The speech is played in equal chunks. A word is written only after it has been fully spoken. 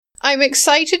I'm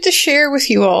excited to share with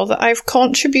you all that I've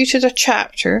contributed a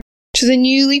chapter to the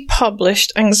newly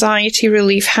published Anxiety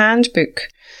Relief Handbook.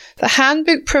 The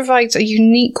handbook provides a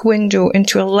unique window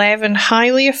into 11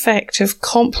 highly effective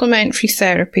complementary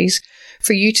therapies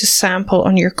for you to sample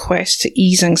on your quest to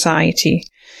ease anxiety.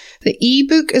 The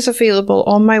ebook is available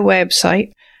on my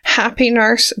website,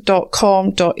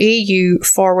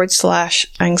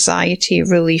 happynurse.com.au/anxiety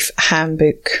relief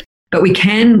handbook. But we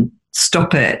can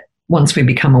stop it once we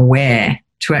become aware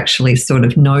to actually sort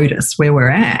of notice where we're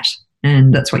at.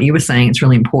 And that's what you were saying. It's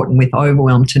really important with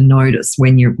overwhelm to notice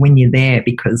when you're there,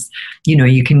 because, you know,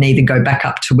 you can either go back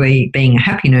up to being a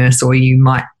happy nurse, or you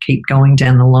might keep going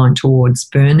down the line towards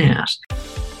burnout.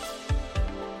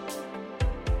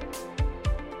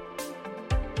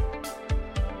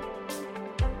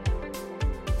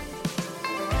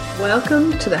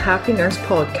 Welcome to the Happy Nurse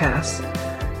podcast.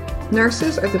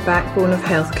 Nurses are the backbone of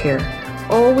healthcare,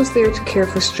 always there to care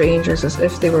for strangers as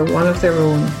if they were one of their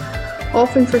own,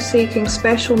 often forsaking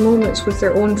special moments with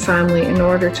their own family in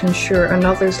order to ensure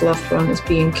another's loved one is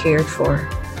being cared for.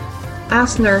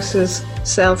 As nurses,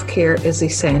 self-care is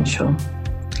essential.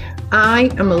 I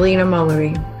am Elena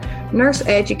Mullery, nurse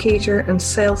educator and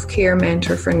self-care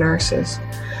mentor for nurses.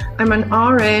 I'm an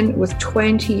RN with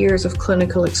 20 years of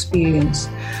clinical experience.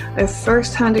 I have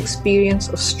first-hand experience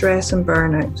of stress and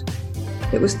burnout.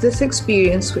 It was this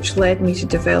experience which led me to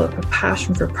develop a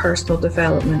passion for personal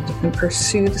development and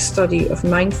pursue the study of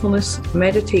mindfulness,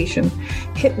 meditation,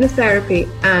 hypnotherapy,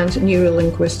 and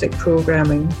neuro-linguistic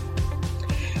programming.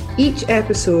 Each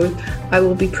episode, I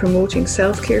will be promoting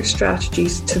self-care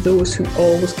strategies to those who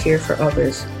always care for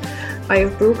others. I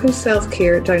have broken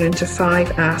self-care down into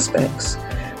 5 aspects: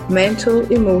 mental,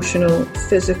 emotional,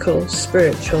 physical,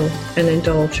 spiritual, and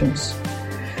indulgence,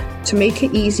 to make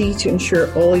it easy to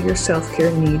ensure all your self-care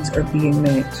needs are being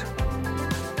met.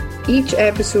 Each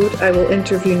episode, I will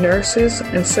interview nurses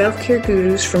and self-care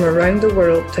gurus from around the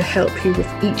world to help you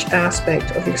with each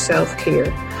aspect of your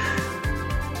self-care.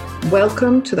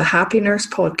 Welcome to the Happy Nurse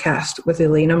podcast with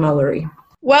Elena Mullery.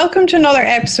 Welcome to another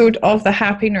episode of the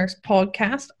Happy Nurse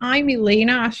podcast. I'm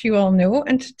Elena, as you all know,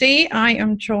 and today I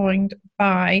am joined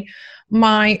by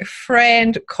my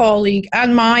friend, colleague,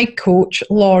 and my coach,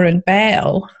 Lauren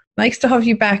Bell. Nice to have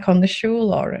you back on the show,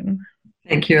 Lauren.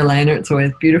 Thank you, Elena. It's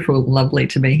always beautiful, lovely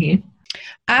to be here.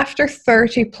 After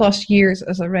 30 plus years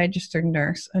as a registered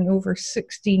nurse and over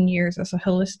 16 years as a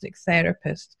holistic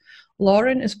therapist,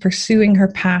 Lauren is pursuing her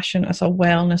passion as a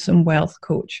wellness and wealth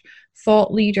coach,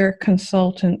 thought leader,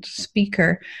 consultant,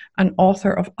 speaker, and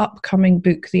author of upcoming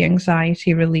book, The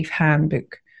Anxiety Relief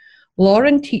Handbook.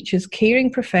 Lauren teaches caring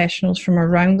professionals from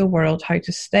around the world how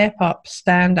to step up,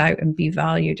 stand out, and be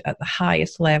valued at the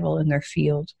highest level in their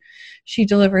field. She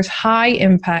delivers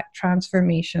high-impact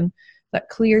transformation that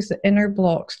clears the inner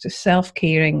blocks to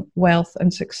self-caring, wealth,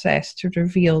 and success to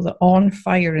reveal the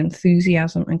on-fire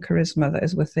enthusiasm and charisma that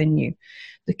is within you,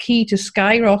 the key to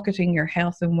skyrocketing your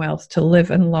health and wealth to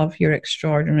live and love your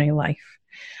extraordinary life.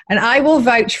 And I will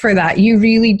vouch for that. You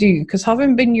really do, because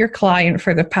having been your client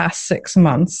for the past 6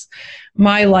 months,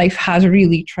 my life has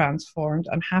really transformed,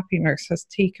 and Happy Nurse has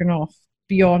taken off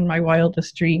beyond my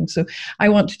wildest dreams. So I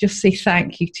want to just say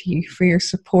thank you to you for your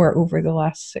support over the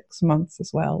last 6 months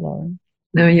as well, Lauren.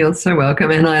 No, you're so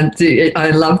welcome. And I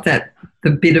love the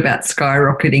bit about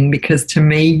skyrocketing, because to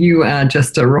me, you are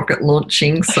just a rocket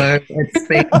launching. So it's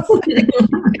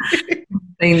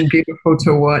been beautiful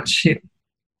to watch.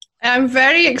 I'm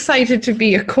very excited to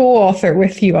be a co-author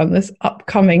with you on this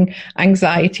upcoming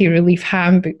Anxiety Relief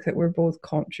Handbook that we're both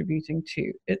contributing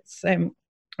to. It's a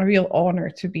real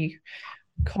honour to be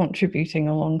contributing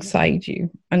alongside you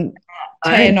and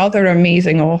 10 other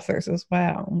amazing authors as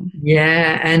well.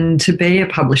 Yeah, and to be a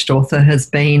published author has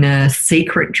been a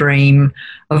secret dream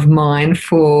of mine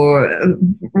for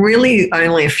really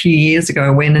only a few years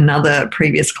ago, when another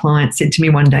previous client said to me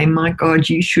one day, "My God,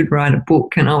 you should write a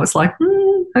book." And I was like,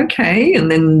 okay.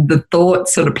 And then the thought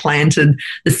sort of planted,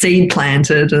 the seed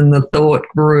planted, and the thought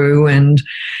grew. And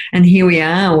here we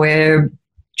are. We're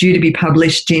due to be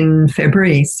published in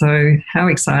February. So how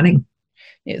exciting.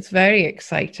 It's very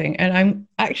exciting. And I'm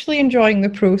actually enjoying the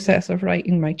process of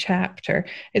writing my chapter.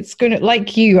 It's going to,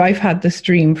 like you, I've had this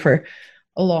dream for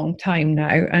a long time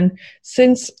now. And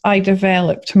since I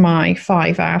developed my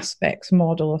 5 aspects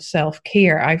model of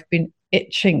self-care, I've been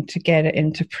itching to get it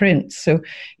into print. So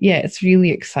yeah, it's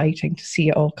really exciting to see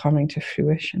it all coming to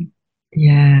fruition.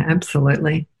 Yeah,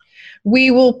 absolutely. We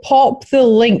will pop the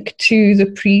link to the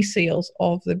pre-sales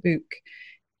of the book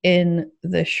in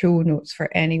the show notes for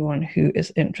anyone who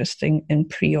is interested in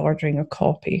pre-ordering a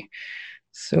copy.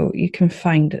 So you can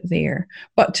find it there.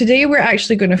 But today we're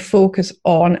actually going to focus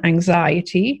on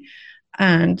anxiety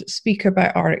and speak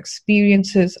about our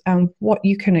experiences and what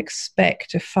you can expect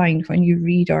to find when you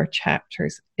read our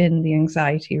chapters in the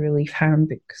Anxiety Relief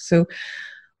Handbook. So,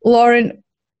 Lauren,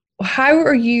 how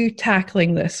are you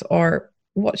tackling this, or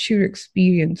what's your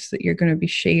experience that you're going to be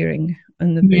sharing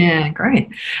in the book? Yeah, great.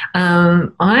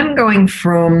 I'm going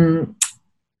from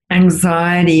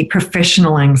anxiety,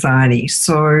 professional anxiety.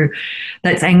 So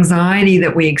that's anxiety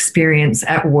that we experience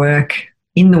at work,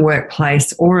 in the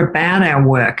workplace, or about our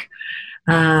work.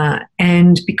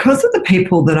 And because of the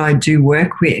people that I do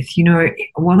work with,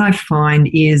 what I find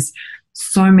is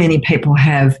so many people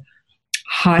have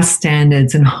high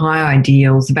standards and high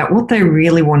ideals about what they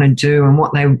really want to do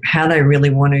and how they really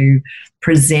want to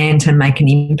present and make an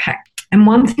impact. And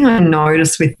one thing I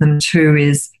notice with them too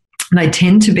is they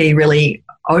tend to be really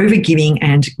overgiving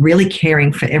and really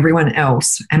caring for everyone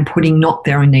else and putting not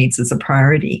their own needs as a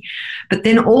priority. But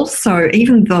then also,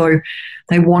 even though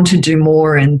they want to do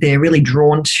more and they're really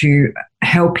drawn to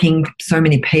helping so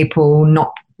many people,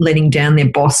 not letting down their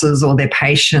bosses or their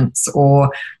patients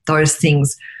or those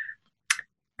things,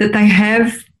 that they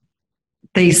have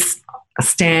these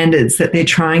standards that they're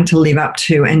trying to live up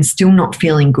to and still not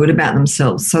feeling good about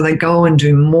themselves. So they go and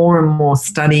do more and more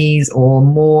studies or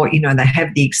more, they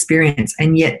have the experience,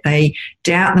 and yet they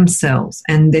doubt themselves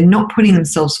and they're not putting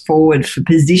themselves forward for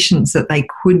positions that they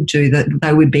could do, that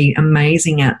they would be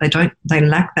amazing at. They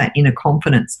lack that inner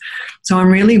confidence. So I'm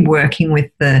really working with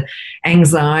the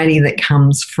anxiety that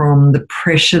comes from the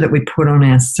pressure that we put on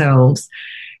ourselves,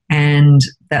 and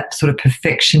that sort of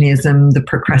perfectionism, the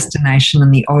procrastination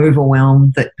and the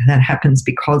overwhelm that happens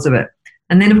because of it.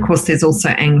 And then, of course, there's also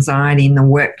anxiety in the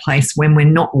workplace when we're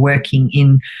not working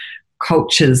in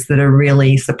cultures that are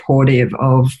really supportive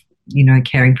of,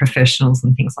 caring professionals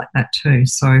and things like that too.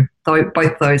 So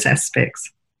both those aspects.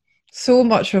 So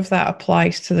much of that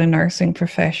applies to the nursing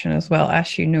profession as well,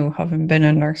 as you know, having been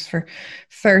a nurse for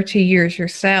 30 years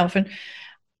yourself. And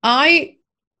I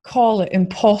call it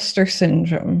imposter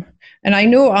syndrome. And I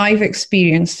know I've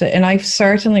experienced it, and I've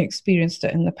certainly experienced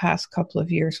it in the past couple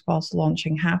of years whilst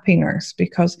launching Happy Nurse,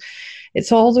 because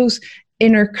it's all those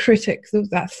inner critic,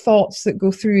 that thoughts that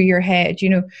go through your head.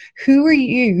 Who are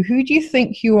you? Who do you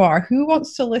think you are? Who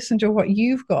wants to listen to what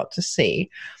you've got to say?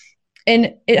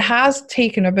 And it has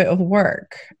taken a bit of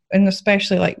work, and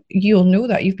especially you'll know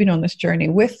that you've been on this journey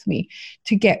with me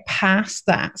to get past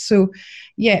that. So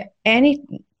yeah, any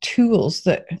tools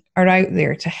that are out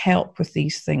there to help with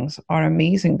these things are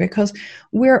amazing, because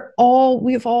we've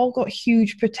all got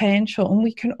huge potential and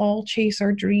we can all chase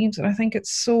our dreams. And I think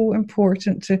it's so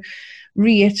important to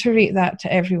reiterate that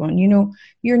to everyone.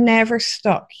 You're never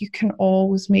stuck. You can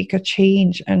always make a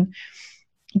change. And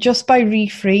just by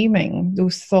reframing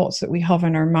those thoughts that we have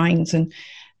in our minds and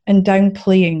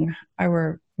downplaying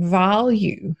our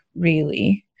value,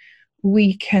 really,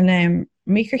 we can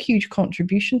make a huge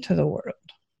contribution to the world.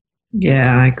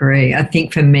 Yeah, I agree. I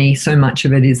think for me, so much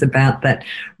of it is about that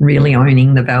really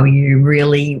owning the value,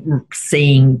 really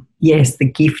seeing, yes, the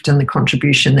gift and the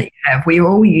contribution that you have. We're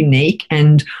all unique,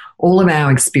 and all of our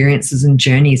experiences and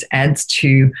journeys adds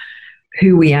to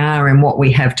who we are and what we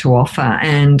have to offer.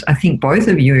 And I think both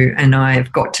of you and I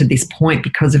have got to this point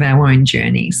because of our own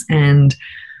journeys. And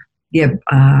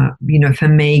for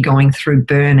me, going through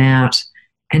burnout,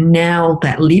 and now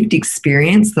that lived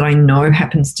experience that I know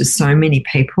happens to so many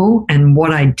people, and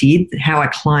what I did, how I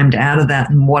climbed out of that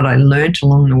and what I learnt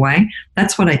along the way,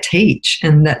 that's what I teach.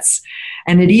 And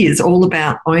it is all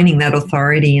about owning that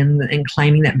authority and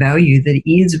claiming that value that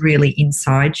is really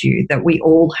inside you, that we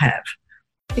all have.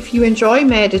 If you enjoy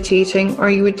meditating, or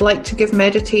you would like to give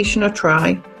meditation a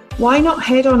try, why not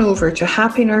head on over to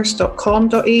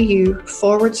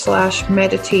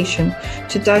happynurse.com.au/meditation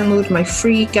to download my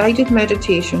free guided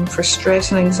meditation for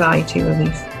stress and anxiety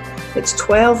relief. It's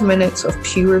 12 minutes of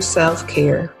pure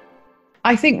self-care.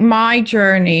 I think my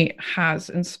journey has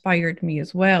inspired me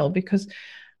as well, because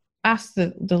as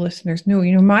the listeners know,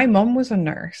 my mum was a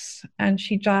nurse and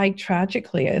she died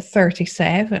tragically at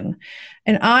 37.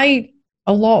 And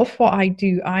a lot of what I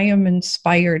do, I am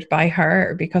inspired by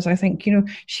her, because I think,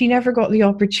 she never got the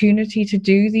opportunity to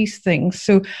do these things.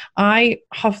 So I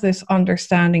have this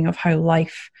understanding of how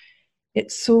life,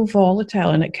 it's so volatile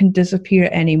and it can disappear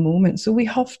at any moment. So we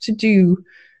have to do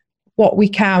what we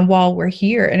can while we're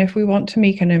here. And if we want to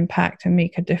make an impact and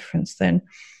make a difference, then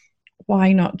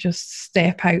why not just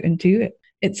step out and do it?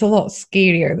 it's a lot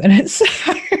scarier than it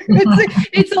sounds.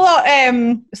 It's a lot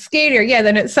scarier, yeah,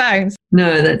 than it sounds.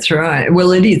 No, that's right.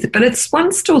 Well, it is, but it's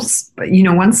one small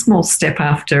step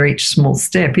after each small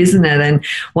step, isn't it? And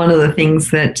one of the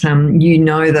things that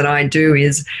that I do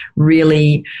is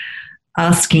really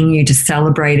asking you to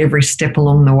celebrate every step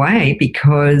along the way,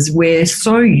 because we're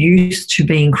so used to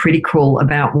being critical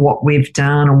about what we've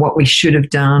done or what we should have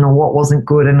done or what wasn't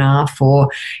good enough, or,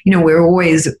 we're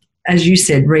always, as you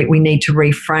said, we need to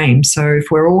reframe. So if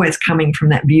we're always coming from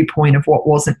that viewpoint of what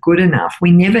wasn't good enough,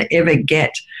 we never ever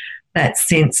get that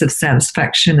sense of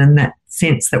satisfaction and that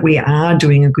sense that we are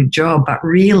doing a good job. But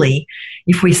really,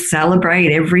 if we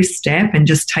celebrate every step and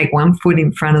just take one foot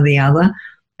in front of the other,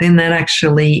 then that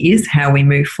actually is how we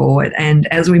move forward. And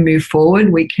as we move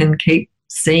forward, we can keep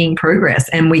seeing progress,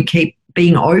 and we keep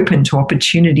being open to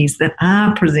opportunities that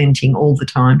are presenting all the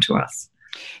time to us.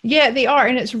 Yeah, they are,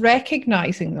 and it's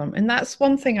recognizing them. And that's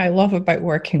one thing I love about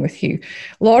working with you.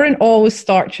 Lauren always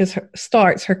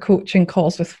starts her coaching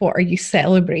calls with, what are you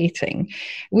celebrating?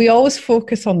 We always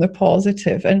focus on the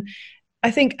positive. And I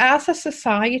think as a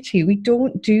society, we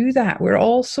don't do that. We're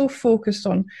all so focused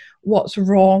on what's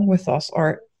wrong with us,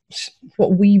 or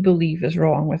what we believe is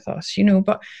wrong with us,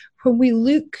 but when we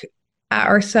look at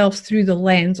ourselves through the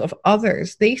lens of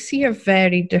others, they see a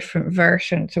very different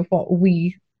version to what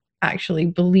we actually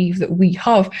believe that we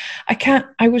have.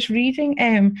 I was reading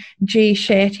Jay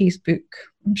Shetty's book.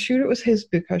 I'm sure it was his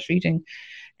book I was reading,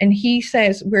 and he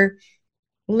says we're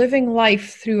living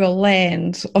life through a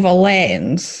lens.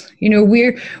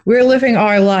 We're living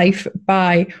our life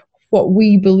by what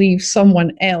we believe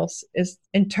someone else is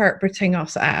interpreting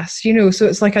us as, so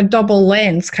it's like a double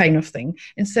lens kind of thing,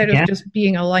 instead of just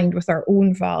being aligned with our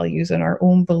own values and our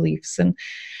own beliefs. And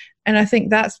I think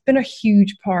that's been a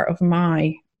huge part of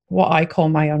what I call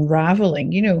my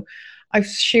unraveling. I've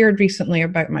shared recently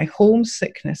about my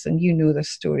homesickness, and this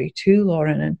story too,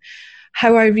 Lauren, and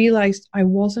how I realized I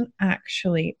wasn't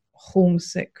actually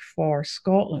homesick for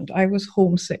Scotland. I was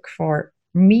homesick for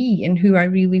me and who I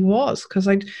really was, because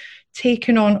I'd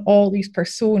taken on all these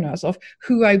personas of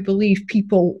who I believe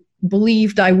people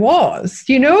believed I was,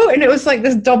 and it was like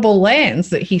this double lens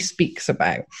that he speaks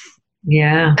about.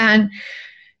 Yeah. And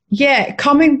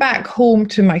coming back home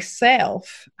to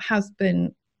myself has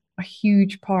been a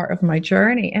huge part of my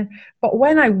journey. But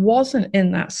when I wasn't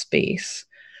in that space,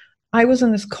 I was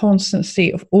in this constant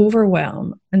state of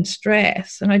overwhelm and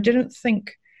stress. And I didn't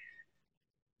think,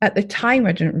 at the time,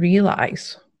 I didn't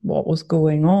realize what was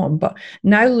going on. But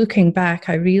now looking back,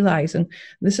 I realize, and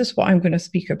this is what I'm going to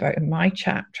speak about in my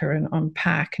chapter and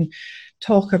unpack and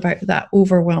talk about that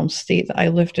overwhelmed state that I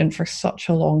lived in for such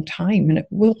a long time. And it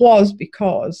was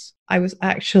because I was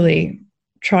actually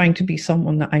trying to be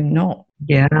someone that I'm not.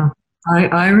 Yeah,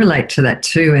 I relate to that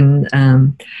too.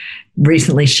 And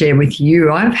recently share with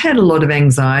you, I've had a lot of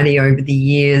anxiety over the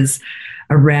years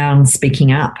around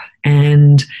speaking up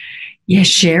and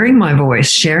sharing my voice,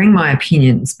 sharing my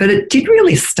opinions. But it did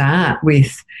really start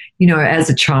with, as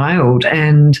a child.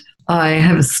 And I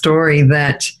have a story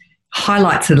that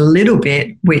highlights it a little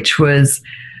bit, which was,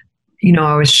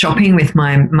 I was shopping with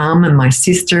my mum and my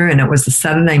sister, and it was a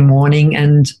Saturday morning,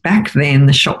 and back then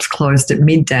the shops closed at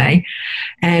midday,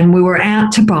 and we were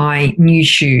out to buy new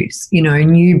shoes,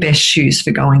 new best shoes for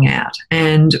going out.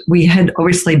 And we had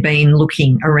obviously been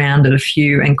looking around at a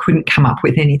few and couldn't come up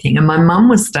with anything. And my mum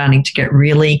was starting to get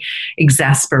really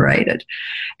exasperated.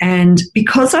 And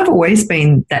because I've always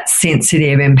been that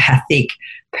sensitive, empathic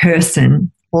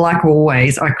person, like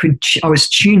always, I was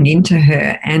tuned into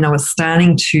her, and I was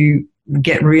starting to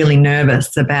get really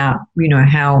nervous about,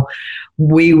 how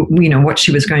what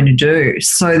she was going to do.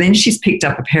 So then she's picked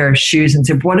up a pair of shoes and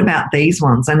said, what about these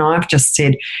ones? And I've just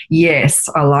said, yes,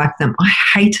 I like them. I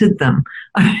hated them.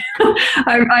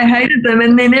 I hated them.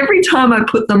 And then every time I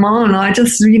put them on, I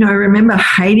just, remember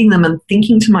hating them and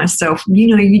thinking to myself,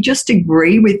 you just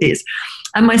agree with this.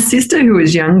 And my sister, who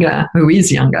is younger,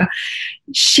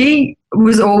 she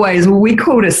was always, we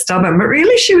called her stubborn, but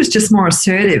really she was just more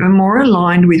assertive and more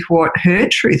aligned with what her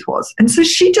truth was. And so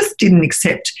she just didn't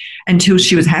accept until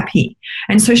she was happy.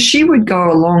 And so she would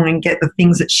go along and get the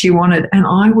things that she wanted, and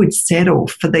I would settle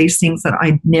for these things that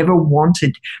I never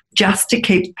wanted, just to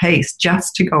keep peace,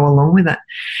 just to go along with it.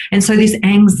 And so this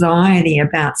anxiety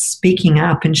about speaking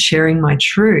up and sharing my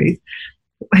truth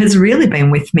has really been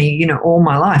with me, all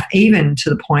my life, even to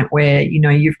the point where,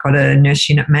 you've got a nurse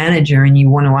unit manager and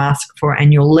you want to ask for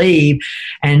annual leave,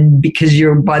 and because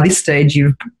by this stage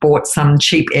you've bought some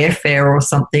cheap airfare or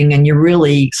something and you're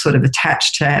really sort of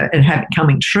attached to it and have it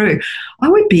coming true, I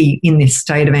would be in this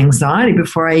state of anxiety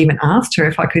before I even asked her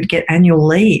if I could get annual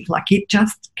leave. Like, it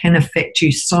just can affect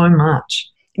you so much.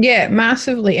 Yeah,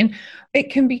 massively. And it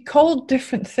can be called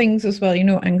different things as well,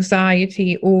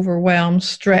 anxiety, overwhelm,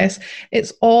 stress.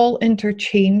 It's all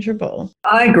interchangeable.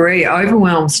 I agree.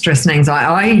 Overwhelm, stress, and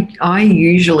anxiety. I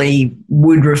usually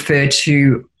would refer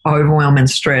to overwhelm and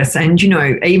stress. And,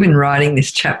 even writing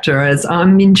this chapter, as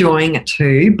I'm enjoying it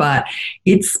too, but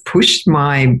it's pushed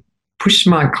my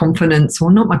confidence,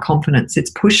 or not my confidence,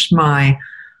 it's pushed my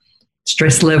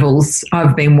stress levels.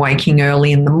 I've been waking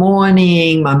early in the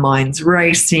morning, my mind's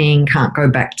racing, can't go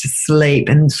back to sleep,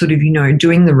 and sort of,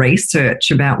 doing the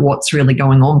research about what's really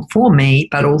going on for me,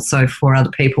 but also for other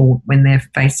people when they're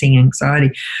facing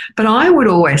anxiety. But I would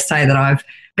always say that I've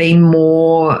been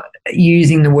more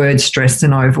using the word stress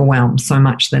and overwhelm so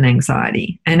much than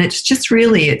anxiety. And it's just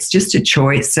a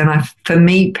choice. And for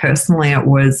me personally, it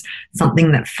was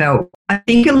something that felt, I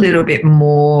think, a little bit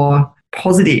more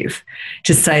positive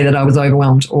to say that I was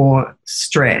overwhelmed or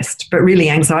stressed. But really,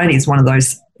 anxiety is one of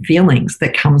those feelings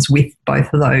that comes with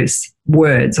both of those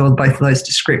words, or both of those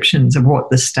descriptions of what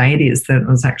the state is that I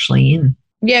was actually in.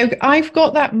 Yeah, I've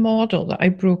got that model that I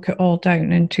broke it all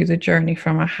down into the journey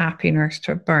from a happy nurse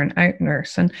to a burnout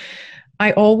nurse. And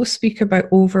I always speak about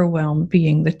overwhelm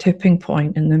being the tipping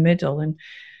point in the middle, and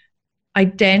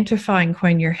identifying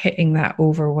when you're hitting that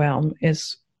overwhelm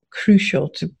is crucial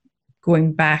to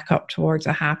going back up towards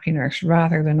a happy nurse,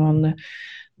 rather than on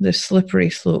the slippery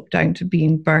slope down to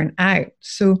being burnt out.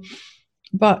 So,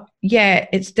 but yeah,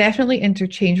 it's definitely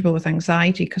interchangeable with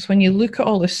anxiety, because when you look at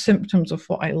all the symptoms of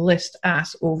what I list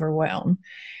as overwhelm,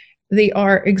 they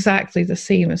are exactly the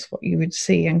same as what you would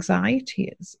say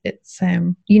anxiety is. It's,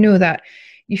 that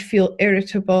you feel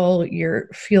irritable, you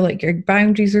feel like your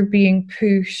boundaries are being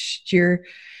pushed,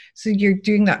 so you're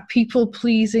doing that people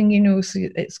pleasing, so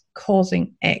it's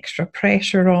causing extra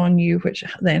pressure on you, which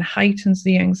then heightens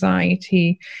the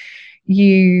anxiety.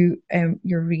 You're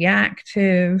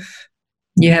reactive.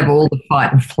 You have all the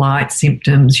fight and flight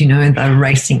symptoms, the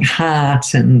racing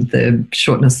heart and the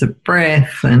shortness of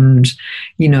breath and,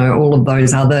 all of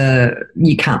those other,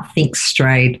 you can't think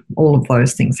straight. All of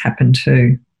those things happen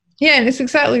too. Yeah, and it's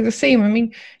exactly the same. I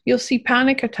mean, you'll see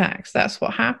panic attacks. That's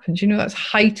what happens. That's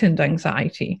heightened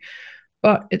anxiety.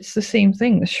 But it's the same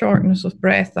thing, the shortness of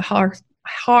breath, the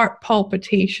heart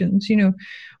palpitations,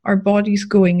 our body's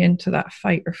going into that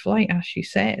fight or flight, as she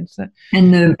said.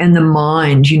 And the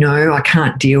mind, I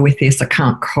can't deal with this. I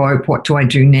can't cope. What do I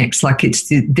do next? Like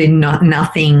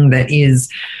nothing that is,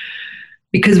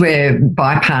 because we're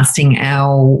bypassing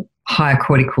our higher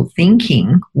cortical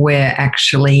thinking, we're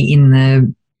actually in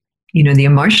the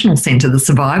emotional center, the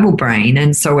survival brain.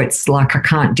 And so it's like, I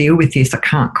can't deal with this. I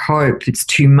can't cope. It's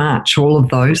too much. All of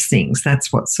those things.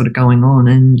 That's what's sort of going on.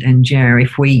 And yeah,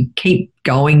 if we keep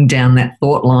going down that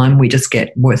thought line, we just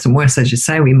get worse and worse. As you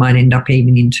say, we might end up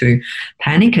even into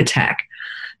panic attack.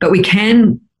 But we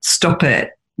can stop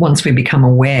it once we become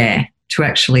aware, to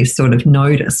actually sort of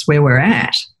notice where we're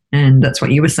at. And that's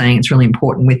what you were saying. It's really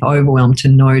important with overwhelm to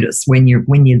notice when you're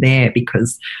there,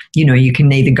 because, you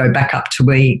can either go back up to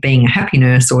being a happy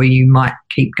nurse, or you might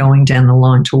keep going down the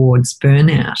line towards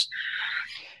burnout.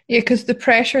 Yeah, because the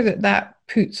pressure that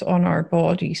puts on our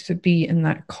bodies to be in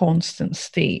that constant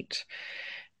state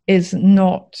is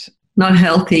not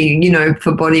healthy,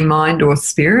 for body, mind, or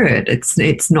spirit.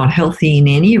 It's not healthy in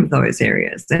any of those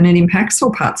areas. And it impacts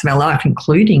all parts of our life,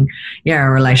 including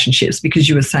our relationships, because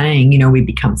you were saying, we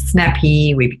become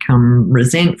snappy, we become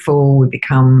resentful, we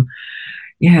become,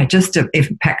 it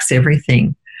impacts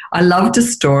everything. I loved a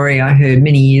story I heard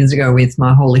many years ago with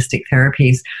my holistic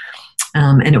therapies,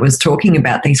 and it was talking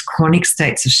about these chronic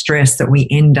states of stress that we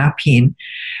end up in.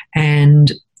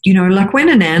 And, like when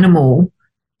an animal,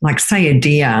 like say a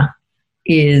deer,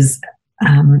 is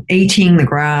eating the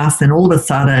grass, and all of a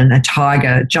sudden a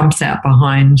tiger jumps out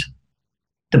behind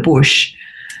the bush,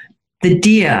 the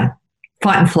deer,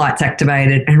 fight and flight's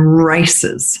activated and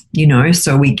races,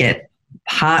 so we get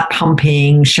heart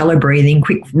pumping, shallow breathing,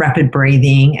 quick rapid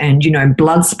breathing, and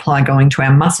blood supply going to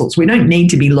our muscles. We don't need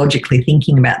to be logically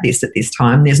thinking about this at this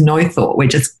time. There's no thought. We're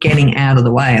just getting out of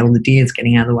the way, or the deer's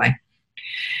getting out of the way.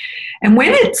 And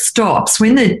when it stops,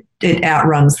 when it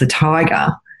outruns the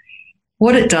tiger,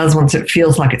 what it does once it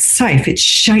feels like it's safe, it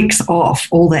shakes off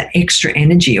all that extra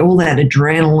energy, all that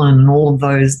adrenaline, all of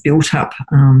those built up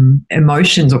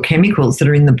emotions or chemicals that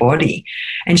are in the body,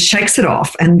 and shakes it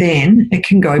off. And then it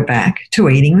can go back to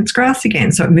eating its grass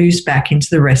again. So it moves back into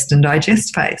the rest and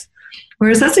digest phase.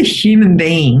 Whereas as a human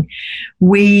being,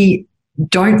 we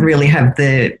don't really have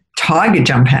the tiger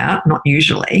jump out, not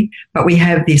usually, but we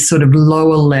have this sort of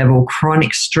lower level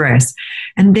chronic stress.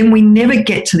 And then we never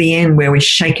get to the end where we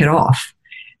shake it off.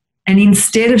 And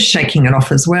instead of shaking it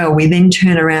off as well, we then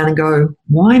turn around and go,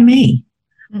 why me?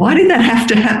 Why did that have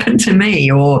to happen to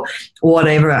me? Or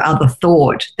whatever other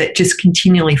thought that just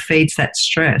continually feeds that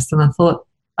stress. And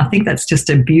I think that's just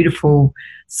a beautiful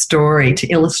story to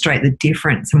illustrate the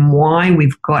difference and why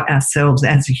we've got ourselves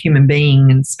as a human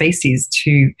being and species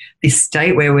to this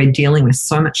state where we're dealing with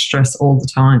so much stress all the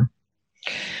time.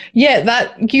 Yeah,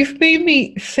 that you've made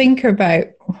me think about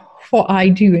what I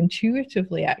do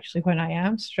intuitively, actually, when I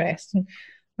am stressed. And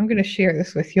I'm going to share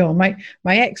this with you all. My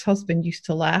ex-husband used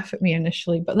to laugh at me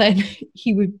initially, but then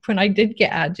he would, when I did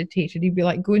get agitated, he'd be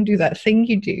like, go and do that thing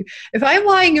you do. If I'm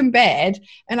lying in bed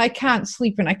and I can't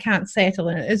sleep and I can't settle,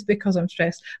 and it is because I'm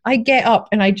stressed, I get up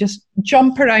and I just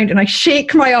jump around and I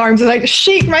shake my arms and I just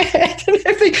shake my head and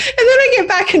everything. And then I get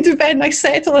back into bed and I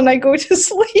settle and I go to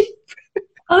sleep.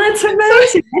 Oh, that's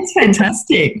amazing. That's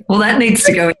fantastic. Well, that needs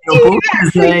to go in your book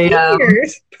as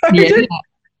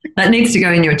that needs to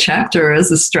go in your chapter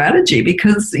as a strategy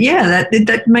because,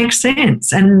 that makes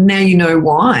sense. And now you know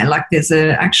why. Like there's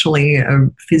actually a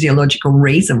physiological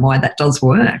reason why that does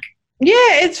work. Yeah,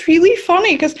 it's really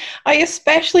funny because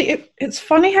it's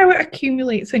funny how it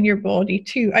accumulates in your body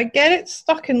too. I get it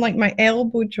stuck in like my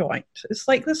elbow joint. It's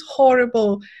like this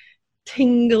horrible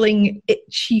tingling,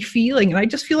 itchy feeling, and I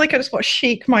just feel like I just want to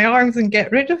shake my arms and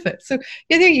get rid of it. So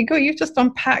yeah, there you go. You've just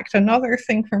unpacked another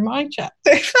thing for my chapter.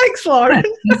 Thanks, Lauren.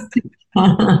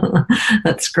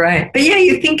 That's great. But yeah,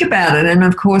 you think about it, and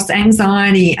of course,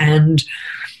 anxiety and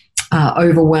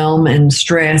overwhelm and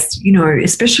stress.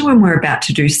 Especially when we're about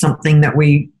to do something that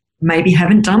we maybe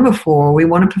haven't done before, we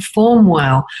want to perform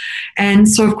well. And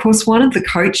so, of course, one of the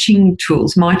coaching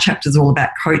tools, my chapter is all about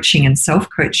coaching and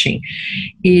self-coaching,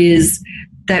 is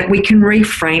that we can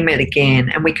reframe it again.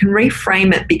 And we can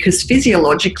reframe it because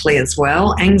physiologically as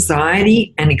well,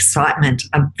 anxiety and excitement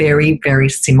are very, very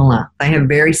similar. They have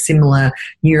very similar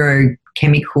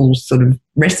neurochemical sort of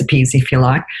recipes, if you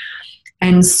like.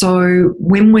 And so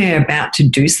when we're about to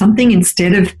do something,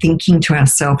 instead of thinking to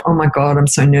ourselves, oh my God, I'm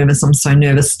so nervous,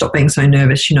 stop being so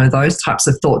nervous, those types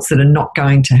of thoughts that are not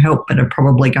going to help but are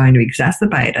probably going to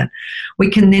exacerbate it, we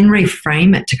can then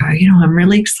reframe it to go, I'm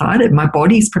really excited. My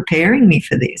body's preparing me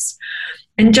for this.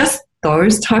 And just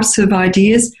those types of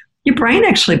ideas, your brain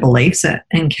actually believes it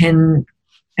and can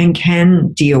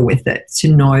deal with it, to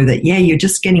know that, you're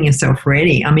just getting yourself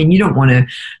ready. I mean, you don't want to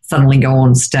suddenly go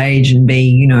on stage and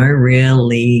be,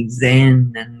 really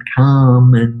zen and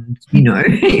calm and,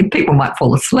 people might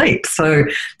fall asleep. So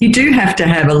you do have to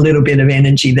have a little bit of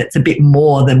energy that's a bit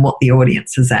more than what the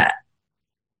audience is at.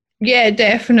 Yeah,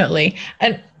 definitely.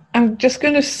 And I'm just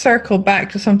going to circle back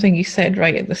to something you said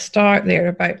right at the start there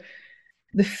about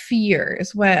the fear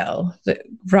as well that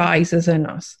rises in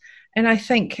us. And I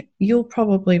think you'll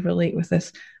probably relate with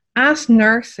this. As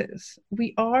nurses,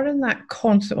 we are in that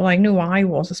constant, well, I know I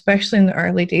was, especially in the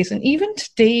early days, and even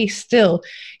today still,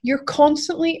 you're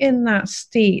constantly in that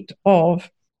state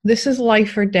of, this is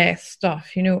life or death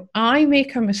stuff. I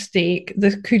make a mistake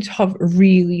that could have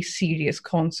really serious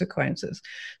consequences.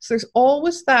 So there's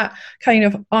always that kind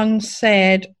of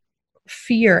unsaid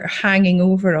fear hanging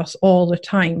over us all the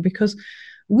time because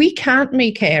we can't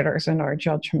make errors in our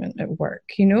judgment at work.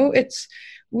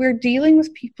 We're dealing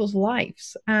with people's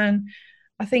lives. And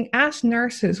I think as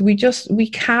nurses, we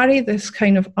carry this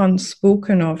kind of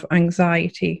unspoken of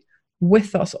anxiety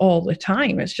with us all the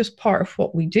time. It's just part of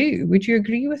what we do. Would you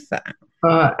agree with that?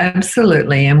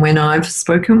 Absolutely. And when I've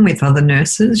spoken with other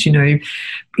nurses,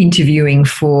 interviewing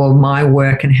for my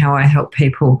work and how I help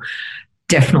people,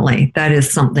 definitely, that is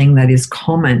something that is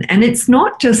common. And it's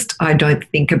not just, I don't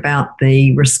think about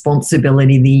the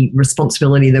responsibility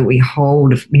that we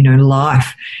hold of,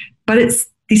 life, but it's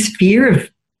this fear of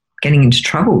getting into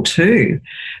trouble too.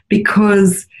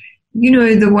 Because,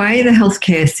 the way the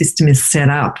healthcare system is set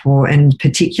up, and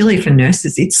particularly for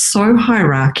nurses, it's so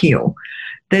hierarchical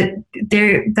that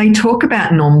they talk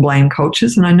about non-blame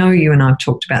cultures, and I know you and I have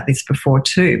talked about this before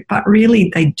too, but really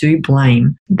they do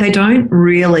blame. They don't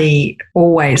really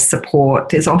always support.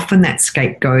 There's often that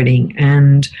scapegoating,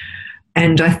 and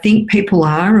I think people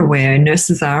are aware,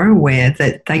 nurses are aware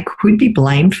that they could be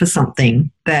blamed for something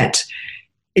that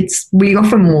we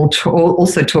often will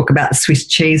also talk about the Swiss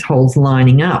cheese holes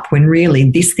lining up, when really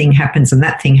this thing happens and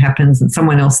that thing happens and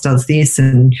someone else does this,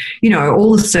 and,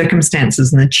 all the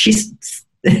circumstances and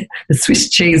the Swiss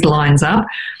cheese lines up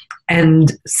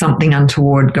and something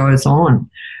untoward goes on.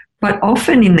 But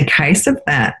often in the case of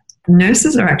that,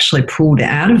 nurses are actually pulled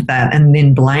out of that and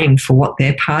then blamed for what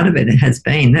their part of it has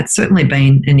been. That's certainly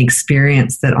been an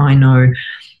experience that I know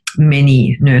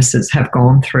many nurses have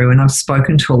gone through, and I've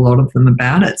spoken to a lot of them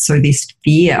about it. So this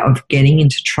fear of getting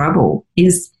into trouble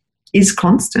is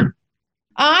constant.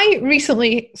 I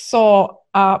recently saw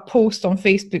a post on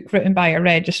Facebook written by a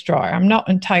registrar. I'm not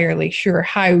entirely sure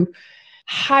how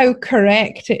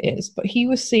correct it is, but he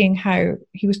was saying how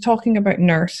he was talking about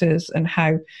nurses and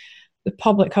how the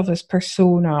public have this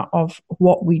persona of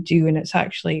what we do, and it's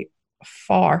actually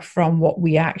far from what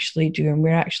we actually do, and we're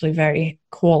actually very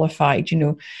qualified,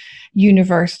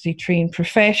 university trained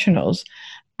professionals.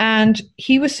 And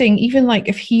he was saying, even like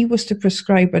if he was to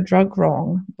prescribe a drug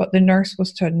wrong, but the nurse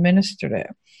was to administer it,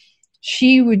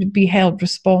 she would be held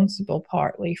responsible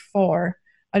partly for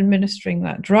administering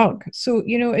that drug. So,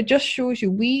 it just shows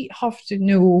you we have to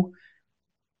know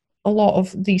a lot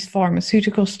of these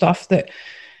pharmaceutical stuff that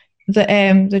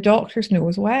the doctors know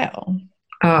as well.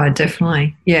 Oh,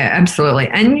 definitely. Yeah, absolutely.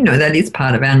 And, that is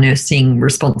part of our nursing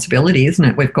responsibility, isn't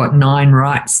it? We've got 9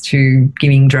 rights to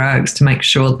giving drugs to make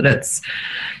sure that it's,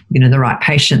 the right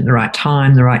patient, the right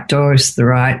time, the right dose, the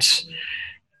right,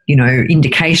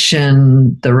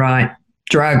 indication, the right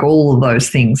drug, all of those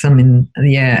things. I mean,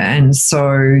 yeah. And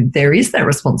so there is that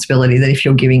responsibility that if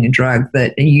you're giving a drug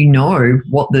that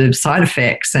what the side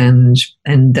effects and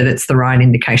that it's the right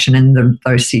indication and the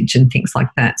dosage and things like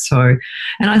that. So,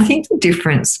 and I think the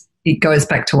difference, it goes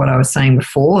back to what I was saying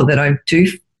before, that I do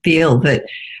feel that,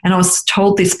 and I was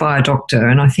told this by a doctor,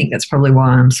 and I think that's probably why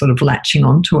I'm sort of latching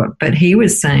onto it, but he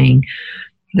was saying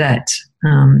that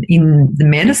in the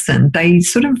medicine, they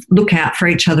sort of look out for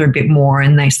each other a bit more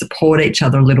and they support each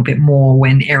other a little bit more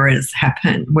when errors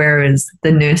happen. Whereas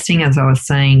the nursing, as I was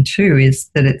saying too, is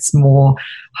that it's more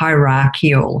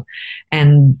hierarchical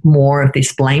and more of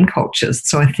this blame culture.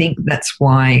 So I think that's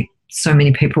why so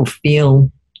many people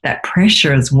feel that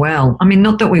pressure as well. I mean,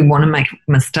 not that we want to make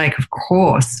a mistake, of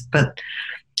course, but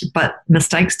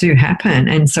mistakes do happen.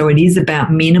 And so it is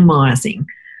about minimising.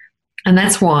 And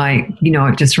that's why,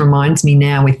 it just reminds me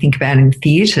now, we think about in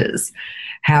theatres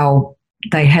how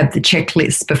they have the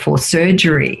checklist before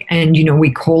surgery, and,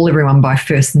 we call everyone by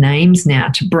first names now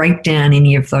to break down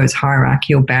any of those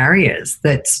hierarchical barriers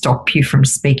that stop you from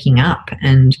speaking up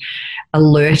and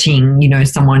alerting,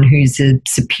 someone who's a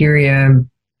superior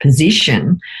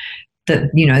position that,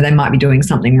 they might be doing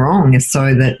something wrong,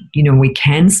 so that, we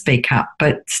can speak up.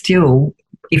 But still,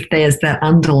 if there's that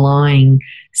underlying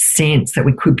sense that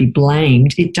we could be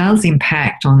blamed, it does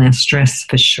impact on our stress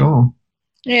for sure.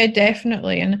 Yeah,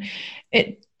 definitely. And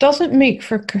it doesn't make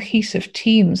for cohesive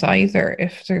teams either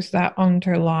if there's that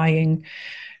underlying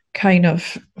kind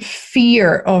of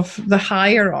fear of the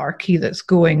hierarchy that's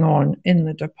going on in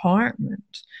the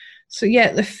department. So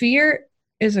yeah, the fear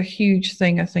is a huge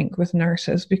thing, I think, with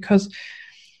nurses, because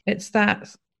it's that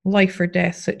life or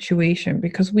death situation,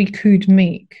 because we could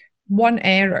make one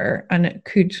error and it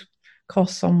could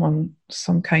cost someone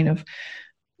some kind of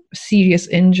serious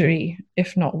injury,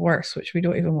 if not worse, which we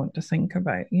don't even want to think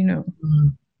about,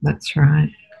 That's right.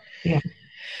 Yeah.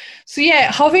 So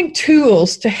yeah, having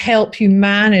tools to help you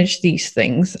manage these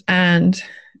things and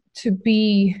to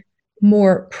be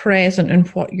more present in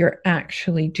what you're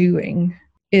actually doing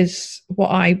is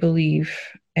what I believe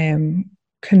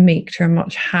can make to a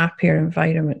much happier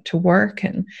environment to work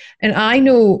in. And I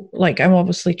know, like, I'm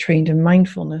obviously trained in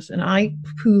mindfulness, and I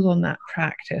pull on that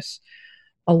practice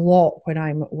a lot when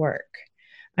I'm at work.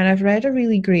 And I've read a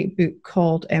really great book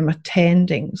called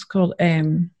Attending. It's called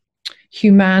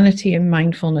Humanity and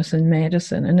Mindfulness in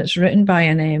Medicine, and it's written by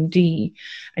an MD,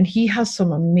 and he has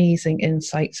some amazing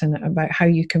insights in it about how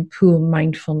you can pull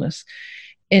mindfulness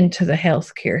into the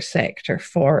healthcare sector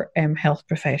for health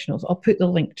professionals. I'll put the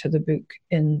link to the book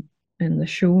in the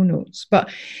show notes.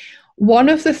 But one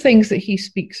of the things that he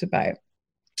speaks about,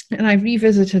 and I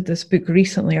revisited this book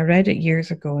recently, I read it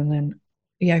years ago, and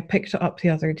then I picked it up the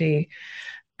other day.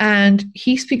 And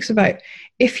he speaks about,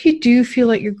 if you do feel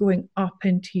like you're going up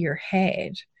into your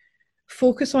head,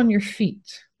 focus on your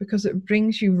feet, because it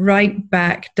brings you right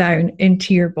back down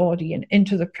into your body and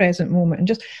into the present moment. And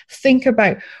just think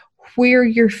about where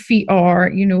your feet are,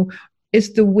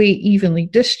 is the weight evenly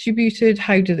distributed?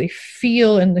 How do they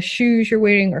feel in the shoes you're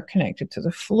wearing or connected to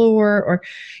the floor? Or,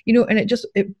 and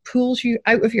it pulls you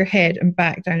out of your head and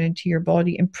back down into your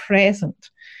body and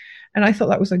present. And I thought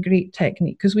that was a great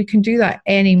technique, because we can do that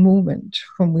any moment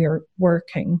when we're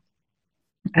working.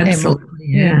 Absolutely,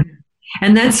 yeah.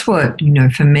 And that's what,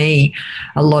 for me,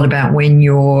 a lot about when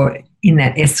you're in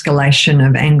that escalation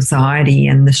of anxiety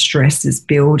and the stress is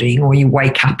building, or you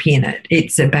wake up in it,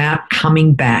 it's about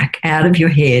coming back out of your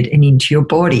head and into your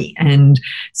body. And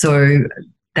so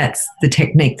that's the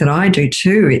technique that I do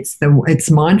too. It's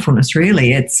mindfulness,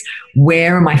 really. It's,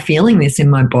 where am I feeling this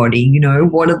in my body?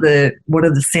 What are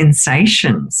the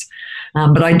sensations?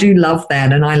 But I do love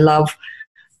that, and I love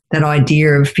that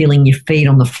idea of feeling your feet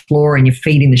on the floor and your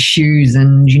feet in the shoes,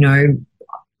 and,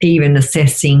 even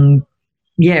assessing,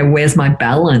 where's my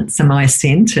balance? Am I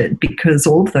centered? Because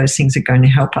all of those things are going to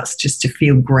help us just to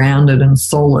feel grounded and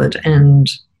solid and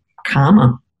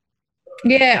calmer.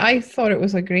 Yeah, I thought it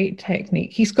was a great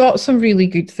technique. He's got some really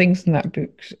good things in that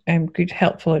book, good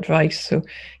helpful advice. So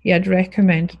yeah, I'd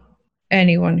recommend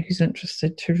anyone who's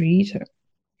interested to read it.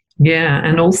 Yeah,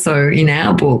 and also in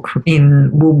our book,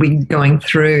 we'll be going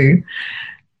through,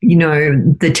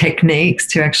 the techniques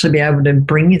to actually be able to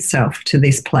bring yourself to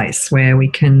this place where we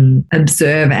can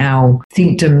observe our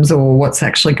symptoms or what's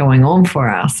actually going on for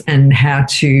us, and how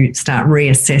to start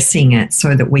reassessing it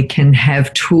so that we can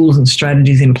have tools and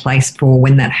strategies in place for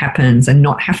when that happens, and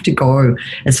not have to go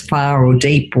as far or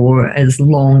deep or as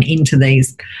long into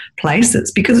these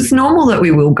places, because it's normal that we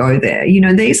will go there.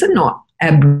 These are not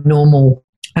abnormal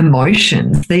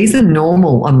emotions. These are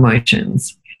normal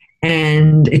emotions.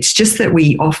 And it's just that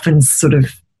we often sort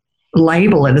of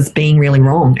label it as being really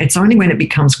wrong. It's only when it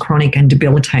becomes chronic and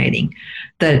debilitating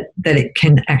that it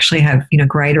can actually have,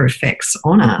 greater effects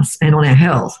on us and on our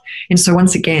health. And so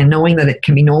once again, knowing that it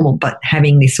can be normal, but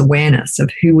having this awareness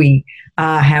of who we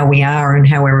are, how we are, and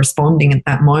how we're responding at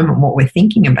that moment, what we're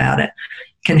thinking about it,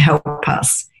 can help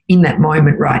us in that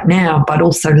moment right now, but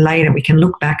also later we can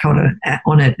look back on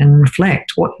it and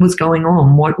reflect, what was going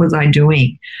on? What was I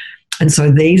doing? And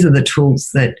so these are the tools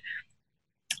that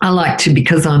I like to,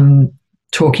 because I'm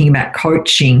talking about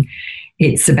coaching,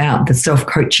 it's about the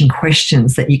self-coaching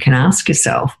questions that you can ask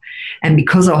yourself. And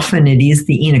because often it is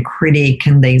the inner critic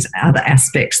and these other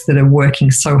aspects that are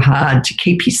working so hard to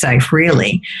keep you safe,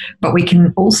 really, but we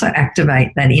can also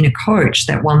activate that inner coach,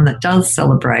 that one that does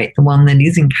celebrate, the one that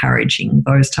is encouraging,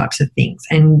 those types of things,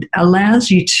 and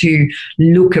allows you to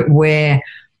look at where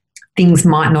things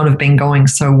might not have been going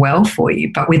so well for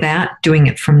you, but without doing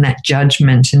it from that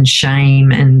judgment and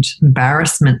shame and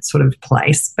embarrassment sort of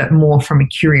place, but more from a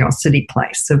curiosity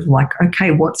place of like,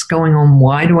 okay, what's going on?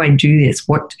 Why do I do this?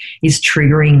 What is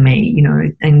triggering me,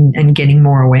 and getting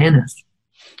more awareness.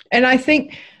 And I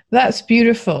think that's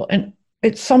beautiful. And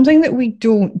it's something that we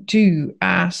don't do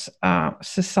as a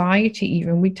society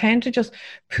even. We tend to just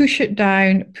push it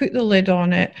down, put the lid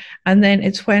on it, and then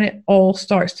it's when it all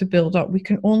starts to build up. We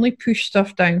can only push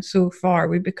stuff down so far.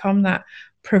 We become that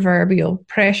proverbial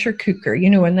pressure cooker,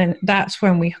 and then that's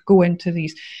when we go into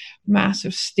these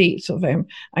massive states of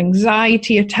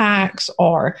anxiety attacks,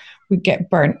 or we get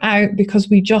burnt out because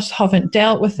we just haven't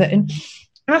dealt with it. And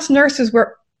as nurses,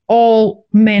 we're all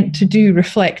meant to do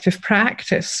reflective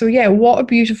practice. So yeah, what a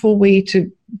beautiful way to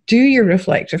do your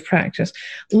reflective practice.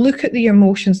 Look at the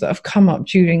emotions that have come up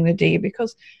during the day,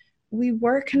 because we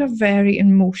work in a very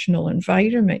emotional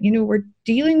environment. We're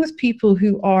dealing with people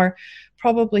who are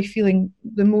probably feeling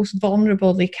the most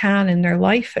vulnerable they can in their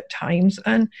life at times,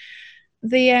 and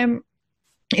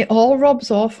it all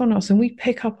rubs off on us, and we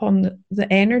pick up on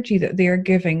the energy that they're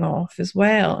giving off as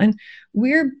well. And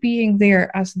we're being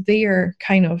there as their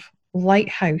kind of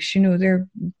lighthouse, their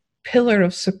pillar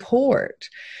of support.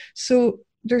 So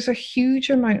there's a huge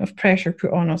amount of pressure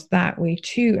put on us that way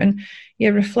too. And yeah,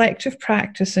 reflective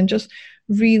practice and just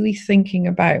really thinking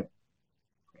about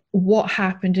what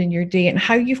happened in your day and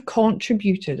how you've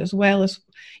contributed, as well as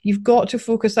you've got to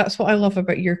focus. That's what I love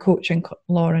about your coaching,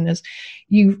 Lauren, is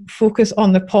you focus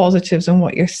on the positives and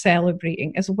what you're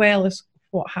celebrating, as well as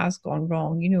what has gone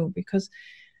wrong, because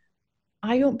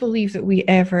I don't believe that we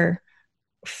ever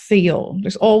fail.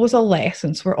 There's always a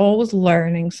lesson. So we're always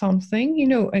learning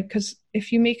something, because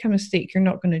if you make a mistake, you're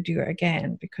not going to do it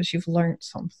again because you've learned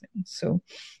something. So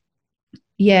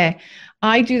yeah,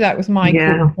 I do that with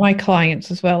my clients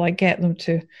as well. I get them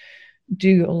to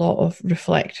do a lot of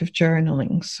reflective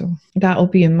journaling. So that'll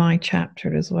be in my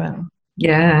chapter as well.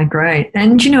 Yeah, great.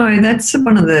 And, that's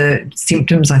one of the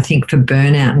symptoms I think for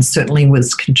burnout, and certainly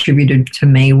was contributed to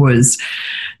me, was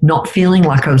not feeling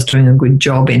like I was doing a good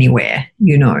job anywhere,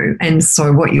 And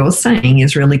so what you're saying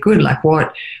is really good. Like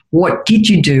what did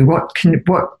you do? What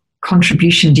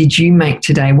contribution did you make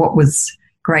today? What was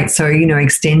great? So,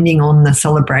 extending on the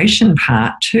celebration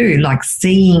part too, like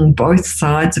seeing both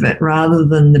sides of it rather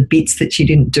than the bits that you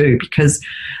didn't do, because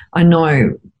I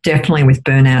know definitely with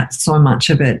burnout, so much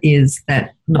of it is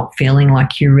that not feeling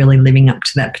like you're really living up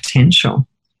to that potential.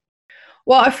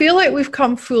 Well, I feel like we've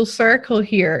come full circle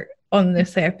here on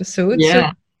this episode.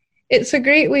 Yeah. So it's a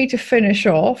great way to finish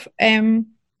off.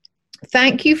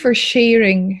 Thank you for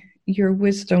sharing your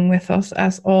wisdom with us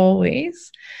as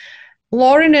always.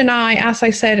 Lauren and I, as I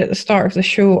said at the start of the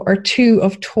show, are 2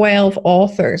 of 12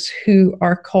 authors who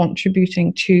are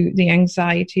contributing to the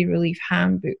Anxiety Relief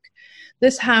Handbook.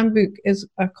 This handbook is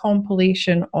a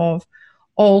compilation of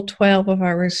all 12 of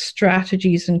our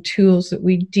strategies and tools that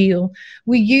we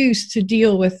use to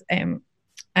deal with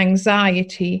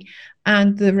anxiety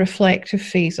and the reflective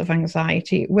phase of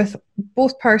anxiety, with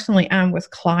both personally and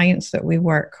with clients that we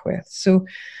work with. So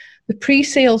the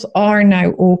pre-sales are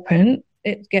now open.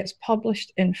 It gets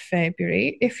published in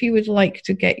February. If you would like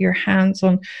to get your hands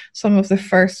on some of the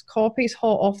first copies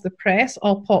hot off the press,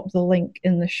 I'll pop the link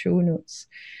in the show notes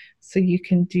so you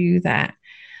can do that.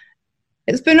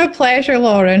 It's been a pleasure,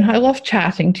 Lauren. I love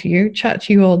chatting to you. Chat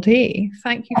to you all day.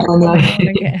 Thank you for coming on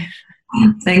again.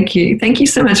 Thank you. Thank you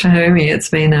so much for having me. It's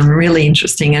been really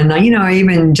interesting. And,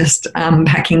 even just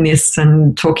unpacking this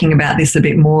and talking about this a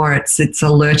bit more, it's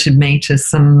alerted me to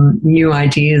some new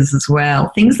ideas as well.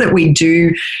 Things that we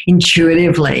do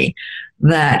intuitively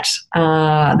that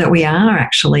we are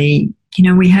actually,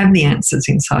 we have the answers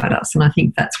inside us. And I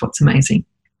think that's what's amazing.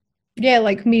 Yeah,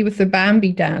 like me with the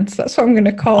Bambi dance. That's what I'm going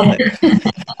to call it.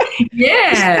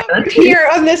 Yeah. Here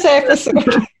on this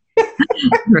episode.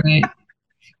 Right.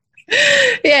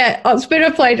 Yeah, it's been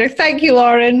a pleasure. Thank you,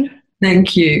 Lauren.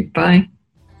 Thank you. Bye.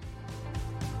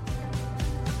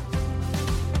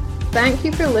 Thank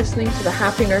you for listening to the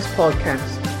Happy Nurse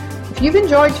podcast. If you've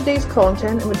enjoyed today's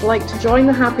content and would like to join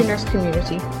the Happy Nurse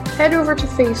community, head over to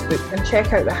Facebook and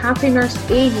check out the Happy Nurse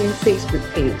AU Facebook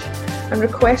page and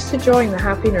request to join the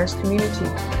Happy Nurse community.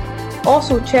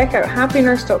 Also, check out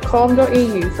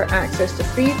happynurse.com.au for access to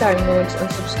free downloads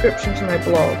and subscription to my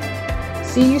blog.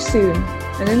 See you soon.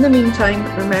 And in the meantime,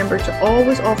 remember to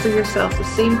always offer yourself the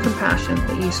same compassion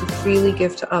that you so freely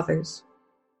give to others.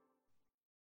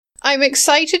 I'm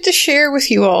excited to share with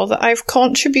you all that I've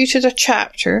contributed a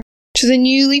chapter to the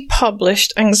newly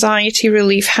published Anxiety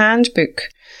Relief Handbook.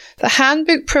 The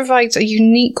handbook provides a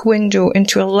unique window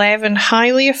into 11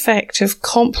 highly effective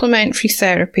complementary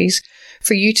therapies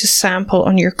for you to sample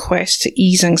on your quest to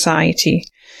ease anxiety.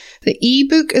 The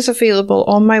ebook is available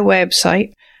on my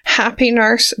website,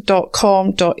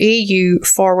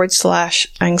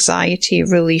 happynurse.com.au/anxiety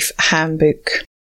relief handbook.